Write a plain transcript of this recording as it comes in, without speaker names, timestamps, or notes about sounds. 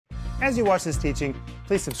As you watch this teaching,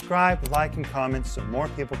 please subscribe, like, and comment so more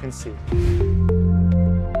people can see.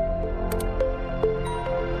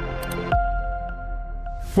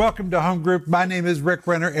 Welcome to Home Group. My name is Rick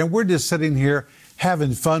Renner, and we're just sitting here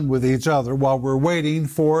having fun with each other while we're waiting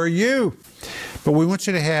for you. But we want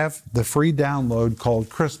you to have the free download called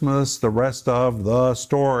Christmas, the Rest of the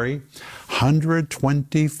Story.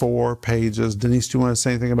 124 pages. Denise, do you want to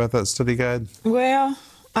say anything about that study guide? Well,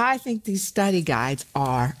 I think these study guides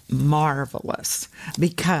are marvelous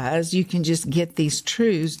because you can just get these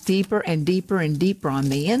truths deeper and deeper and deeper on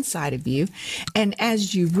the inside of you. And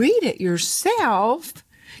as you read it yourself,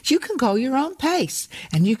 you can go your own pace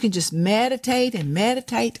and you can just meditate and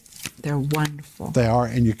meditate. They're wonderful. They are,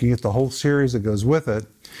 and you can get the whole series that goes with it.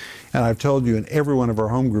 And I've told you in every one of our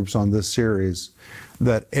home groups on this series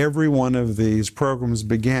that every one of these programs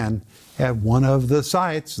begin at one of the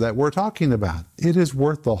sites that we're talking about. It is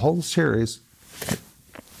worth the whole series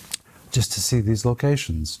just to see these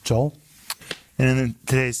locations. Joel? And in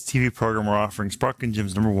today's TV program, we're offering Sparkling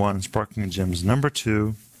Gems #1 and Sparkling Gems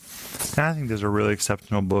 #2. And I think those are really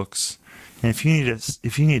exceptional books. And if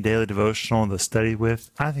you need a daily devotional to study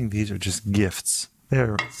with, I think these are just gifts.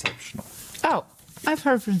 They're exceptional. Oh, I've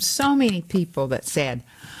heard from so many people that said,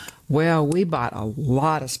 well, we bought a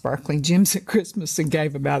lot of Sparkling Gems at Christmas and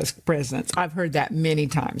gave them out as presents. I've heard that many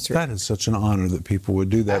times. That is such an honor that people would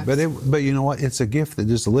do that. But you know what? It's a gift that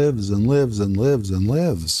just lives and lives and lives and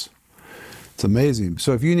lives. It's amazing.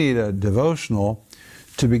 So if you need a devotional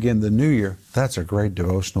to begin the new year, that's a great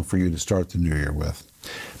devotional for you to start the new year with.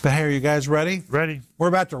 But hey, are you guys ready? Ready. We're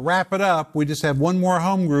about to wrap it up. We just have one more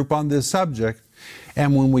home group on this subject.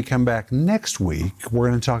 And when we come back next week, we're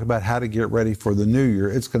going to talk about how to get ready for the new year.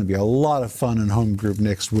 It's going to be a lot of fun in home group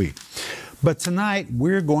next week. But tonight,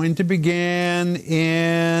 we're going to begin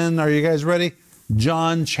in, are you guys ready?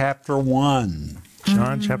 John chapter 1.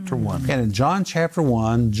 John chapter 1. And in John chapter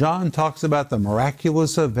 1, John talks about the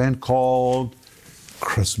miraculous event called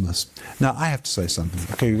Christmas. Now, I have to say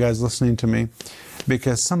something. Okay, you guys listening to me?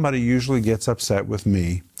 Because somebody usually gets upset with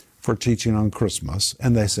me for teaching on Christmas,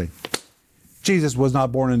 and they say, Jesus was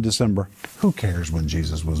not born in December. Who cares when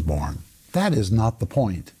Jesus was born? That is not the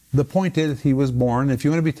point. The point is he was born, if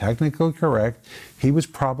you want to be technically correct, he was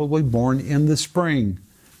probably born in the spring.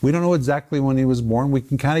 We don't know exactly when he was born. We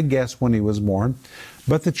can kind of guess when he was born.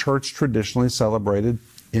 But the church traditionally celebrated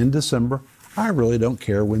in December. I really don't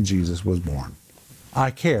care when Jesus was born.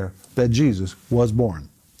 I care that Jesus was born.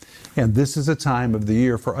 And this is a time of the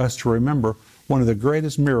year for us to remember one of the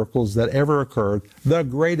greatest miracles that ever occurred, the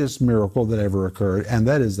greatest miracle that ever occurred, and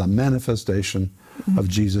that is the manifestation of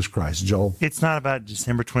Jesus Christ. Joel? It's not about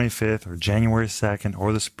December 25th or January 2nd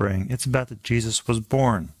or the spring. It's about that Jesus was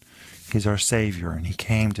born. He's our Savior, and He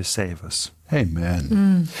came to save us.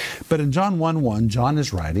 Amen. But in John 1:1, John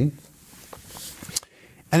is writing,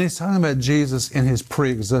 and he's talking about Jesus in His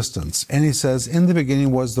pre-existence. And he says, in the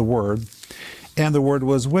beginning was the Word, and the Word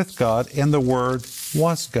was with God, and the Word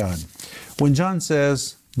was God. When John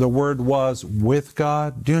says the Word was with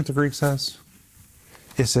God, do you know what the Greek says?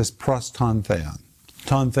 It says pros ton theon.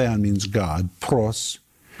 Ton theon means God. Pros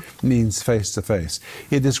means face to face.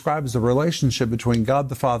 It describes the relationship between God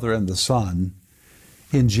the Father and the Son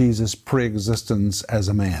in Jesus' pre-existence as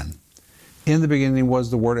a man. In the beginning was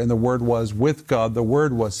the Word, and the Word was with God. The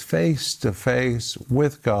Word was face to face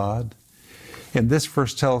with God. And this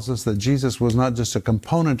verse tells us that Jesus was not just a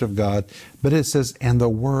component of God, but it says, and the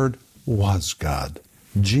Word was God.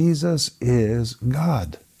 Jesus is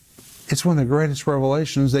God. It's one of the greatest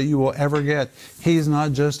revelations that you will ever get. He's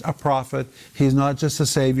not just a prophet. He's not just a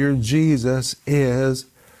Savior. Jesus is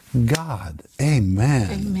God. Amen.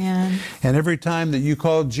 Amen. And every time that you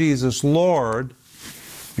call Jesus Lord,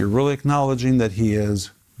 you're really acknowledging that He is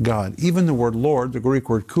God. Even the word Lord, the Greek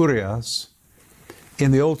word kurios,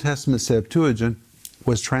 in the Old Testament Septuagint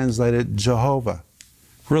was translated Jehovah.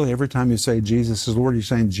 Really, every time you say Jesus is Lord, you're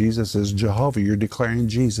saying Jesus is Jehovah. You're declaring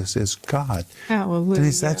Jesus is God. Hallelujah.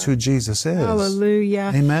 Denise, that's who Jesus is.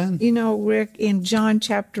 Hallelujah. Amen. You know, Rick, in John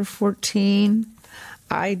chapter 14,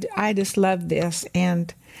 I just love this,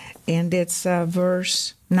 and it's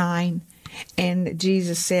verse 9. And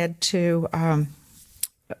Jesus said to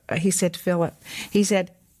Philip, he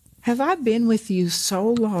said, have I been with you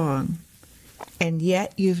so long, and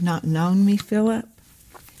yet you've not known me, Philip?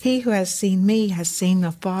 He who has seen me has seen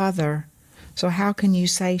the Father. So how can you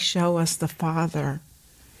say, show us the Father?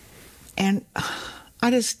 And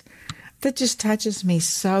that just touches me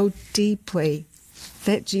so deeply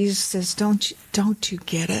that Jesus says, don't you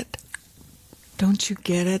get it? Don't you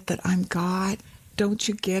get it that I'm God? Don't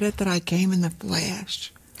you get it that I came in the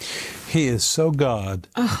flesh? He is so God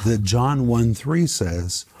that John 1:3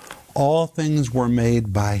 says, All things were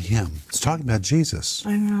made by him. It's talking about Jesus.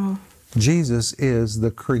 I know. Jesus is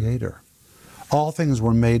the creator. All things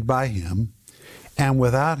were made by him, and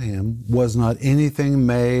without him was not anything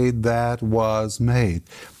made that was made.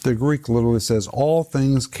 The Greek literally says, all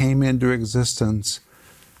things came into existence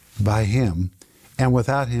by him, and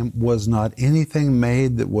without him was not anything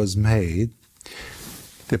made that was made.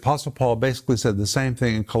 The Apostle Paul basically said the same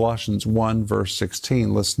thing in Colossians 1, verse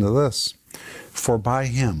 16. Listen to this. For by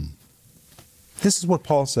him, this is what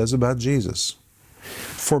Paul says about Jesus.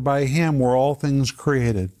 For by him were all things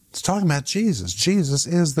created. It's talking about Jesus. Jesus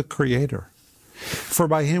is the creator. For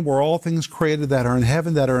by him were all things created that are in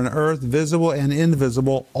heaven, that are in earth, visible and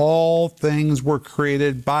invisible. All things were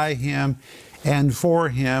created by him and for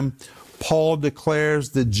him. Paul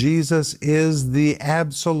declares that Jesus is the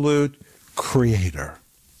absolute creator.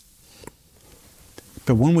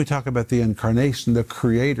 But when we talk about the incarnation, the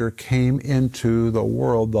creator came into the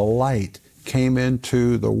world. The light came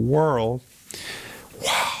into the world.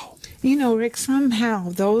 Wow. You know, Rick, somehow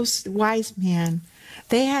those wise men,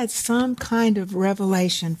 they had some kind of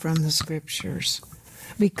revelation from the scriptures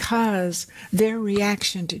because their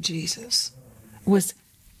reaction to Jesus was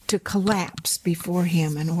to collapse before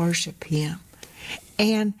him and worship him.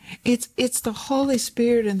 And it's the Holy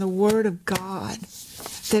Spirit and the Word of God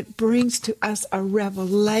that brings to us a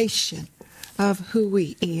revelation of who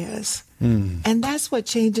he is. And that's what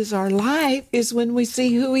changes our life, is when we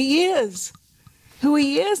see who he is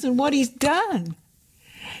and what he's done.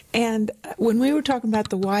 And when we were talking about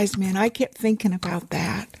the wise men, I kept thinking about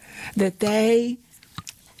that they,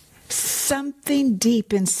 something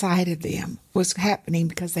deep inside of them was happening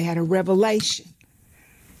because they had a revelation,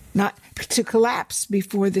 not to collapse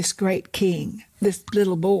before this great king, this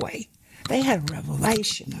little boy. They had a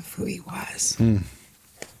revelation of who he was.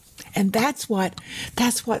 And that's what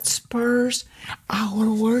spurs our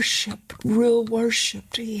worship, real worship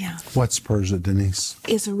to him. What spurs it, Denise?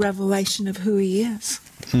 Is a revelation of who he is.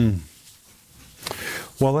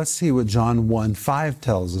 Well, let's see what John 1:5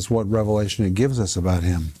 tells us, what revelation it gives us about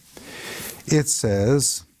him. It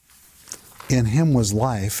says, in him was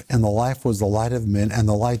life, and the life was the light of men, and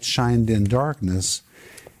the light shined in darkness,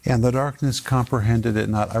 and the darkness comprehended it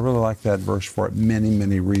not. I really like that verse for many,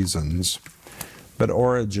 many reasons. But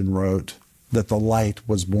Origen wrote that the light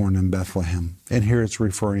was born in Bethlehem. And here it's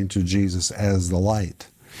referring to Jesus as the light.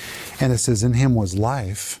 And it says, in him was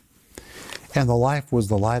life, and the life was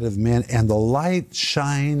the light of men, and the light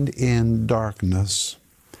shined in darkness,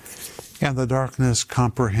 and the darkness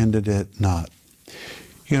comprehended it not.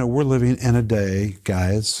 You know, we're living in a day,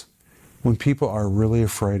 guys, when people are really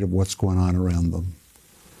afraid of what's going on around them.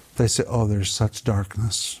 They say, oh, there's such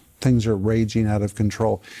darkness. Things are raging out of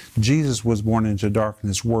control. Jesus was born into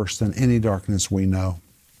darkness worse than any darkness we know.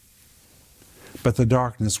 But the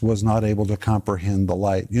darkness was not able to comprehend the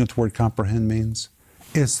light. You know what the word comprehend means?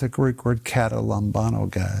 It's the Greek word katalambano,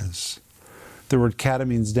 guys. The word kata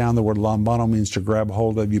means down. The word lambano means to grab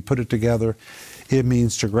hold of. You put it together, it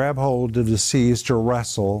means to grab hold of, to seize, to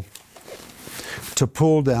wrestle, to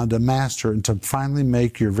pull down, to master, and to finally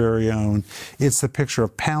make your very own. It's the picture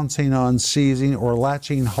of pouncing on, seizing, or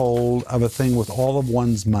latching hold of a thing with all of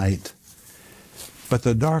one's might. But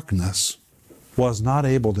the darkness was not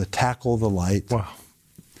able to tackle the light. Wow.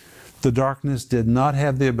 The darkness did not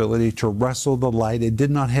have the ability to wrestle the light. It did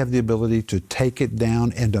not have the ability to take it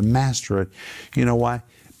down and to master it. You know why?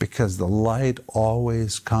 Because the light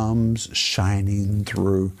always comes shining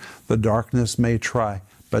through. The darkness may try,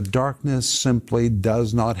 but darkness simply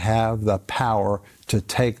does not have the power to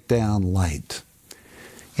take down light.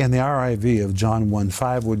 And the RIV of John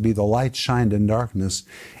 1:5 would be, the light shined in darkness,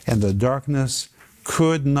 and the darkness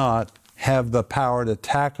could not have the power to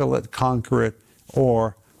tackle it, conquer it,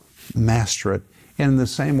 or master it. And in the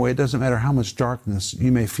same way, it doesn't matter how much darkness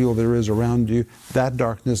you may feel there is around you, that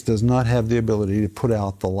darkness does not have the ability to put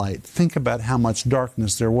out the light. Think about how much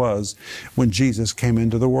darkness there was when Jesus came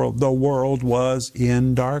into the world. The world was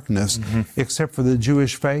in darkness. Except for the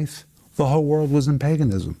Jewish faith, the whole world was in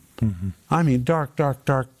paganism. I mean, dark, dark,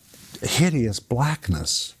 dark, hideous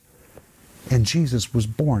blackness. And Jesus was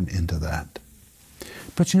born into that.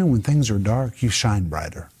 But you know, when things are dark, you shine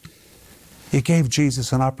brighter. It gave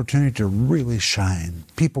Jesus an opportunity to really shine.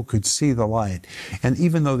 People could see the light. And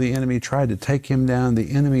even though the enemy tried to take him down,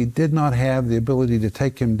 the enemy did not have the ability to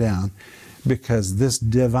take him down, because this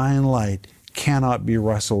divine light cannot be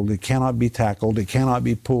wrestled, it cannot be tackled, it cannot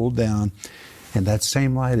be pulled down. And that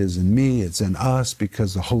same light is in me, it's in us,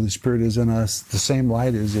 because the Holy Spirit is in us. The same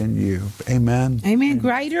light is in you. Amen? Amen.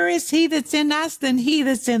 Greater is he that's in us than he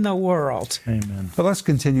that's in the world. Amen. But let's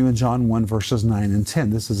continue in John 1, verses 9 and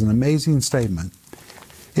 10. This is an amazing statement.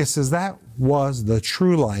 It says, that was the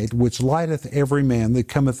true light, which lighteth every man that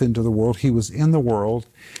cometh into the world. He was in the world,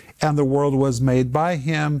 and the world was made by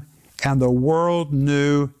him, and the world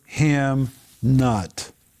knew him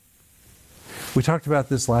not. We talked about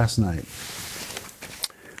this last night,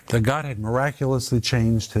 that God had miraculously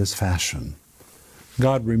changed his fashion.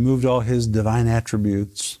 God removed all his divine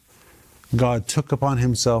attributes. God took upon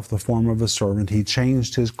himself the form of a servant. He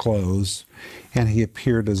changed his clothes, and he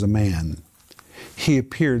appeared as a man. He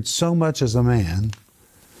appeared so much as a man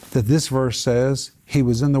that this verse says he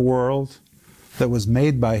was in the world that was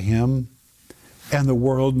made by him, and the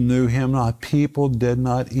world knew him not. People did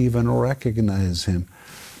not even recognize him,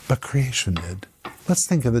 but creation did. Let's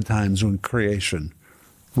think of the times when creation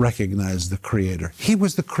recognized the Creator. He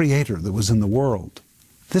was the Creator that was in the world.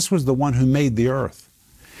 This was the one who made the earth.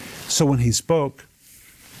 So when he spoke,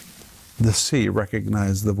 the sea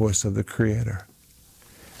recognized the voice of the Creator.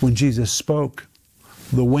 When Jesus spoke,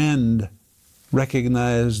 the wind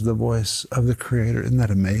recognized the voice of the Creator. Isn't that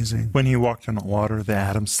amazing? When he walked on water, the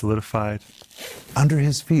atoms solidified. Under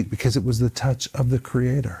his feet, because it was the touch of the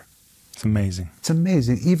Creator. It's amazing. It's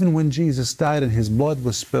amazing. Even when Jesus died and his blood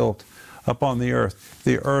was spilt upon the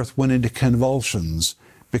earth went into convulsions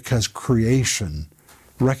because creation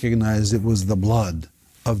recognized it was the blood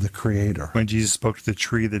of the Creator. When Jesus spoke to the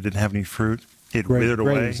tree that didn't have any fruit, it withered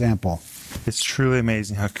away. Great example. It's truly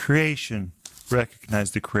amazing how creation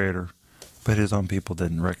recognized the Creator, but his own people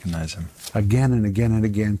didn't recognize him. Again and again and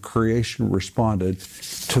again, creation responded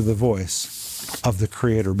to the voice of the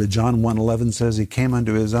Creator. But John 1:11 says he came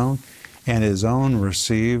unto his own, and his own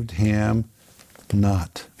received him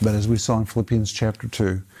not. But as we saw in Philippians chapter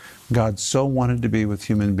 2, God so wanted to be with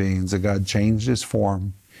human beings that God changed his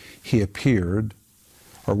form. He appeared,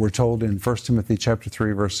 or we're told in 1 Timothy chapter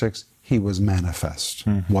 3, verse 6, he was manifest.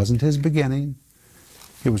 Wasn't his beginning.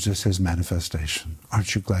 It was just his manifestation.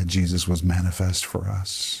 Aren't you glad Jesus was manifest for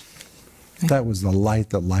us? That was the light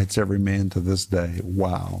that lights every man to this day.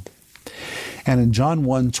 Wow. And in John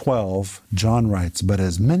 1:12, John writes, but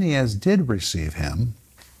as many as did receive him,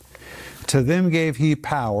 to them gave he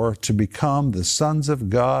power to become the sons of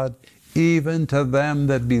God, even to them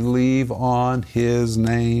that believe on his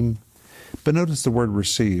name. But notice the word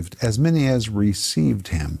received. As many as received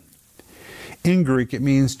him. In Greek, it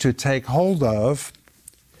means to take hold of.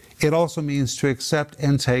 It also means to accept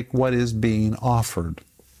and take what is being offered.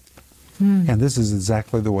 And this is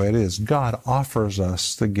exactly the way it is. God offers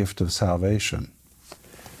us the gift of salvation,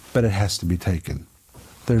 but it has to be taken.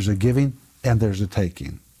 There's a giving and there's a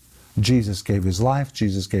taking. Jesus gave his life,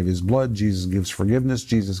 Jesus gave his blood, Jesus gives forgiveness,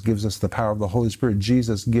 Jesus gives us the power of the Holy Spirit,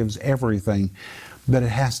 Jesus gives everything, but it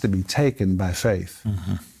has to be taken by faith.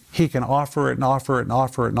 He can offer it and offer it and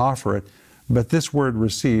offer it and offer it, but this word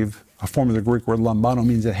receive, a form of the Greek word lambano,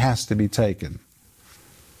 means it has to be taken.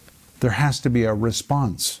 There has to be a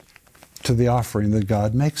response to the offering that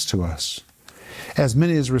God makes to us. As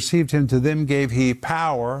many as received him, to them gave he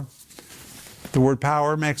power. The word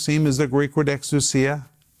power, Maxime, is the Greek word exousia,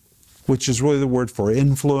 which is really the word for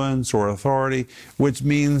influence or authority, which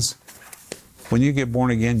means when you get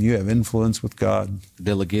born again, you have influence with God.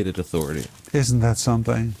 Delegated authority. Isn't that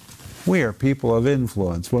something? We are people of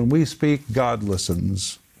influence. When we speak, God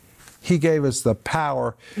listens. He gave us the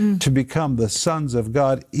power to become the sons of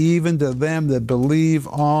God, even to them that believe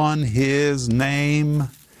on his name.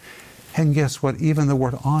 And guess what? Even the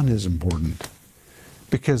word on is important,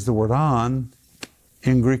 because the word on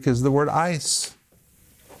in Greek is the word eis.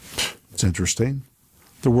 It's interesting.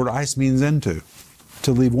 The word eis means into,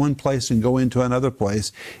 to leave one place and go into another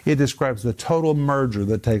place. It describes the total merger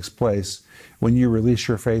that takes place when you release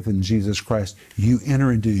your faith in Jesus Christ. You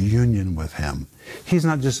enter into union with him. He's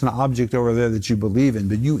not just an object over there that you believe in,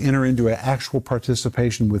 but you enter into an actual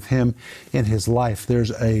participation with him in his life.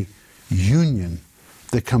 There's a union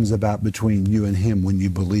that comes about between you and him when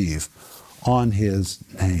you believe on his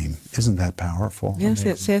name. Isn't that powerful? Yes,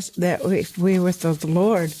 it says that if we're with the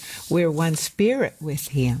Lord, we're one spirit with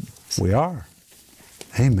him. We are.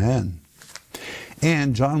 Amen.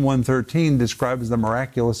 And John 1:13 describes the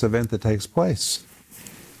miraculous event that takes place.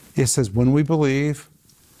 It says, when we believe,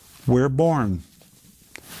 we're born,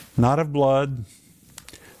 not of blood,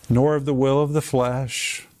 nor of the will of the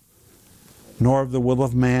flesh, nor of the will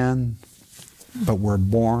of man, but we're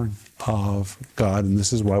born of God. And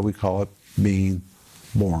this is why we call it being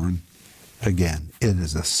born again. It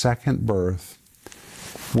is a second birth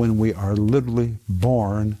when we are literally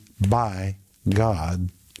born by God.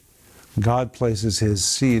 God places his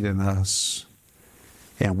seed in us,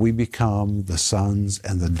 and we become the sons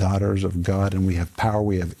and the daughters of God, and we have power,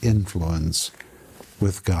 we have influence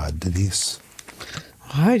with God. Denise?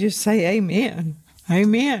 I just say amen.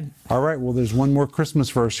 Amen. All right, well, there's one more Christmas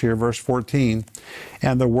verse here, verse 14.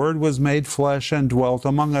 And the Word was made flesh and dwelt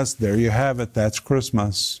among us. There you have it. That's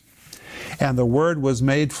Christmas. And the Word was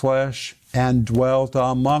made flesh and dwelt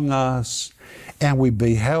among us. And we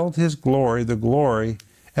beheld His glory, the glory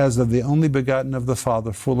as of the only begotten of the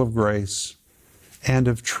Father, full of grace and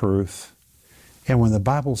of truth. And when the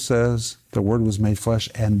Bible says the Word was made flesh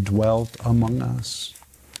and dwelt among us,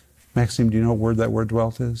 Maxime, do you know what word that word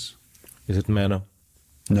dwelt is? Is it manna?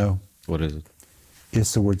 No. What is it?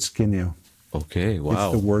 It's the word skinio. Okay,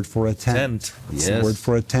 wow. It's the word for a tent. Tent, It's yes. the word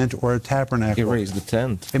for a tent or a tabernacle. He raised the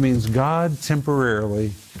tent. It means God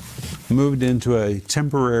temporarily moved into a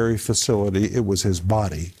temporary facility. It was His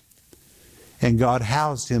body. And God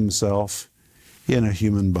housed Himself in a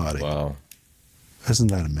human body. Wow. Isn't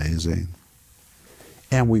that amazing?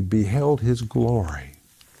 And we beheld His glory.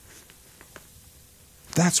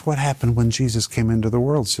 That's what happened when Jesus came into the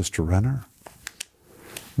world, Sister Renner.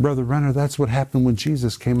 Brother Renner, that's what happened when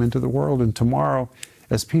Jesus came into the world. And tomorrow,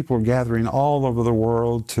 as people are gathering all over the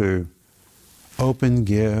world to open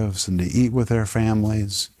gifts and to eat with their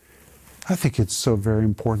families, I think it's so very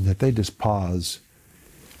important that they just pause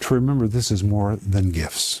to remember this is more than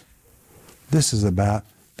gifts. This is about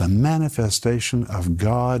the manifestation of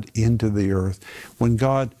God into the earth. When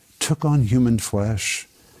God took on human flesh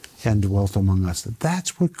and dwelt among us.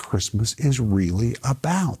 That's what Christmas is really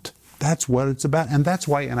about. That's what it's about. And that's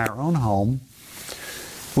why in our own home,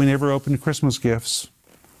 we never opened Christmas gifts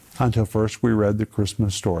until first we read the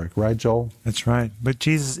Christmas story. Right, Joel? That's right. But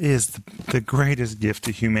Jesus is the greatest gift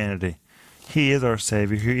to humanity. He is our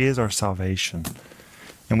Savior. He is our salvation.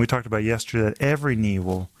 And we talked about yesterday that every knee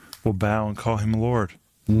will bow and call Him Lord.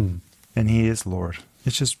 And He is Lord.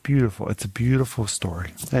 It's just beautiful. It's a beautiful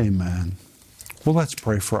story. Amen. Well, let's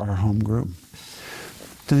pray for our home group.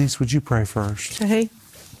 Denise, would you pray first? Okay.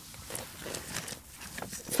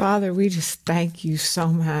 Father, we just thank you so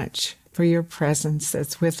much for your presence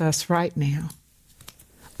that's with us right now.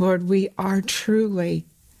 Lord, we are truly,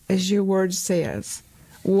 as your word says,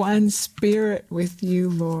 one spirit with you,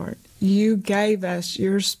 Lord. You gave us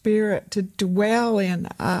your spirit to dwell in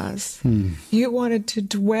us. You wanted to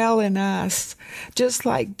dwell in us, just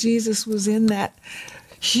like Jesus was in that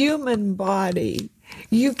human body.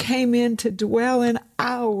 You came in to dwell in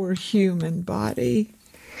our human body.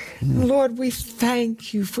 Lord, we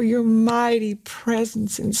thank you for your mighty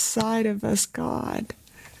presence inside of us, God.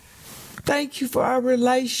 Thank you for our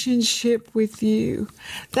relationship with you.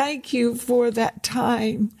 Thank you for that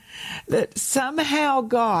time that somehow,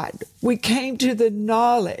 God, we came to the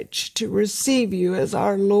knowledge to receive you as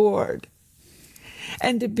our Lord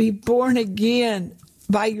and to be born again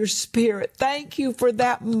by your Spirit. Thank you for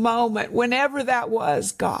that moment, whenever that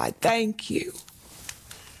was, God. Thank you.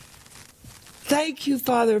 Thank you,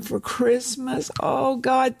 Father, for Christmas. Oh,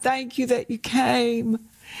 God, thank you that you came.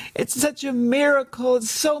 It's such a miracle.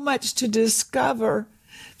 It's so much to discover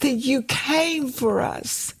that you came for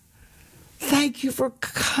us. Thank you for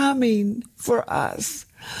coming for us.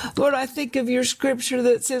 Lord, I think of your scripture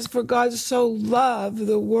that says, for God so loved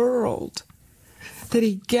the world that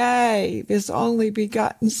He gave His only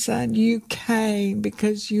begotten Son. You came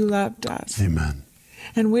because you loved us. Amen.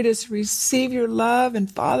 And we just receive your love. And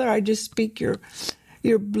Father, I just speak your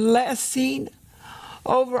blessing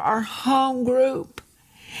over our home group.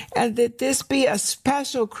 And that this be a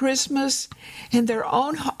special Christmas in their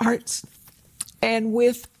own hearts and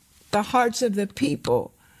with the hearts of the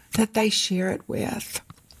people that they share it with.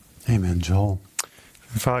 Amen, Joel.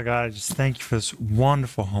 Father God, I just thank you for this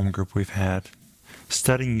wonderful home group we've had,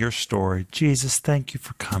 studying your story. Jesus, thank you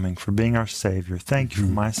for coming, for being our Savior. Thank you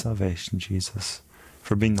for my salvation, Jesus,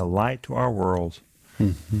 for being the light to our world.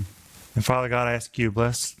 And Father God, I ask you to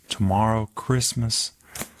bless tomorrow, Christmas.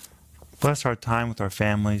 Bless our time with our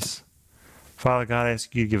families. Father God, I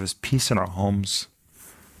ask you to give us peace in our homes.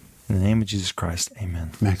 In the name of Jesus Christ,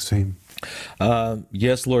 amen. Maxime.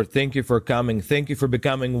 Yes, Lord, thank you for coming. Thank you for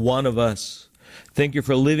becoming one of us. Thank you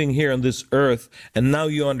for living here on this earth, and now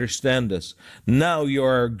you understand us. Now you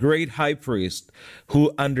are a great high priest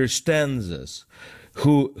who understands us,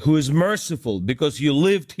 who is merciful because you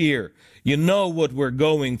lived here. You know what we're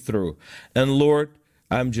going through. And Lord,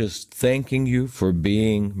 I'm just thanking you for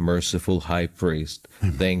being merciful high priest.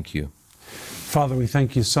 Amen. Thank you. Father, we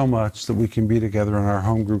thank you so much that we can be together in our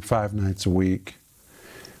home group 5 nights a week.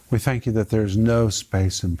 We thank you that there's no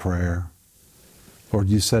space in prayer. Lord,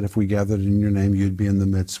 you said if we gathered in your name, you'd be in the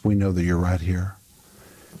midst. We know that you're right here.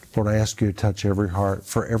 Lord, I ask you to touch every heart.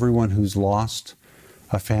 For everyone who's lost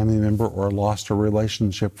a family member or lost a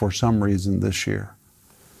relationship for some reason this year,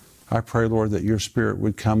 I pray, Lord, that your Spirit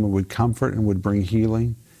would come and would comfort and would bring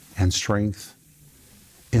healing and strength.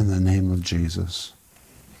 In the name of Jesus.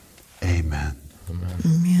 Amen.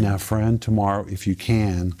 Amen. Now, friend, tomorrow, if you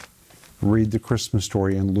can, read the Christmas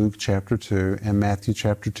story in Luke chapter 2 and Matthew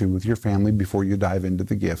chapter 2 with your family before you dive into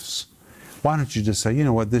the gifts. Why don't you just say, you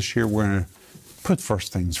know what, this year we're going to put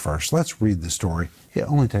first things first. Let's read the story. It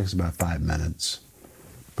only takes about 5 minutes.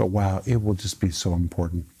 But wow, it will just be so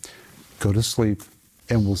important. Go to sleep,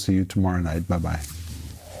 and we'll see you tomorrow night. Bye-bye.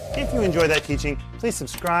 If you enjoyed that teaching, please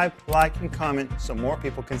subscribe, like, and comment so more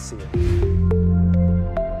people can see it.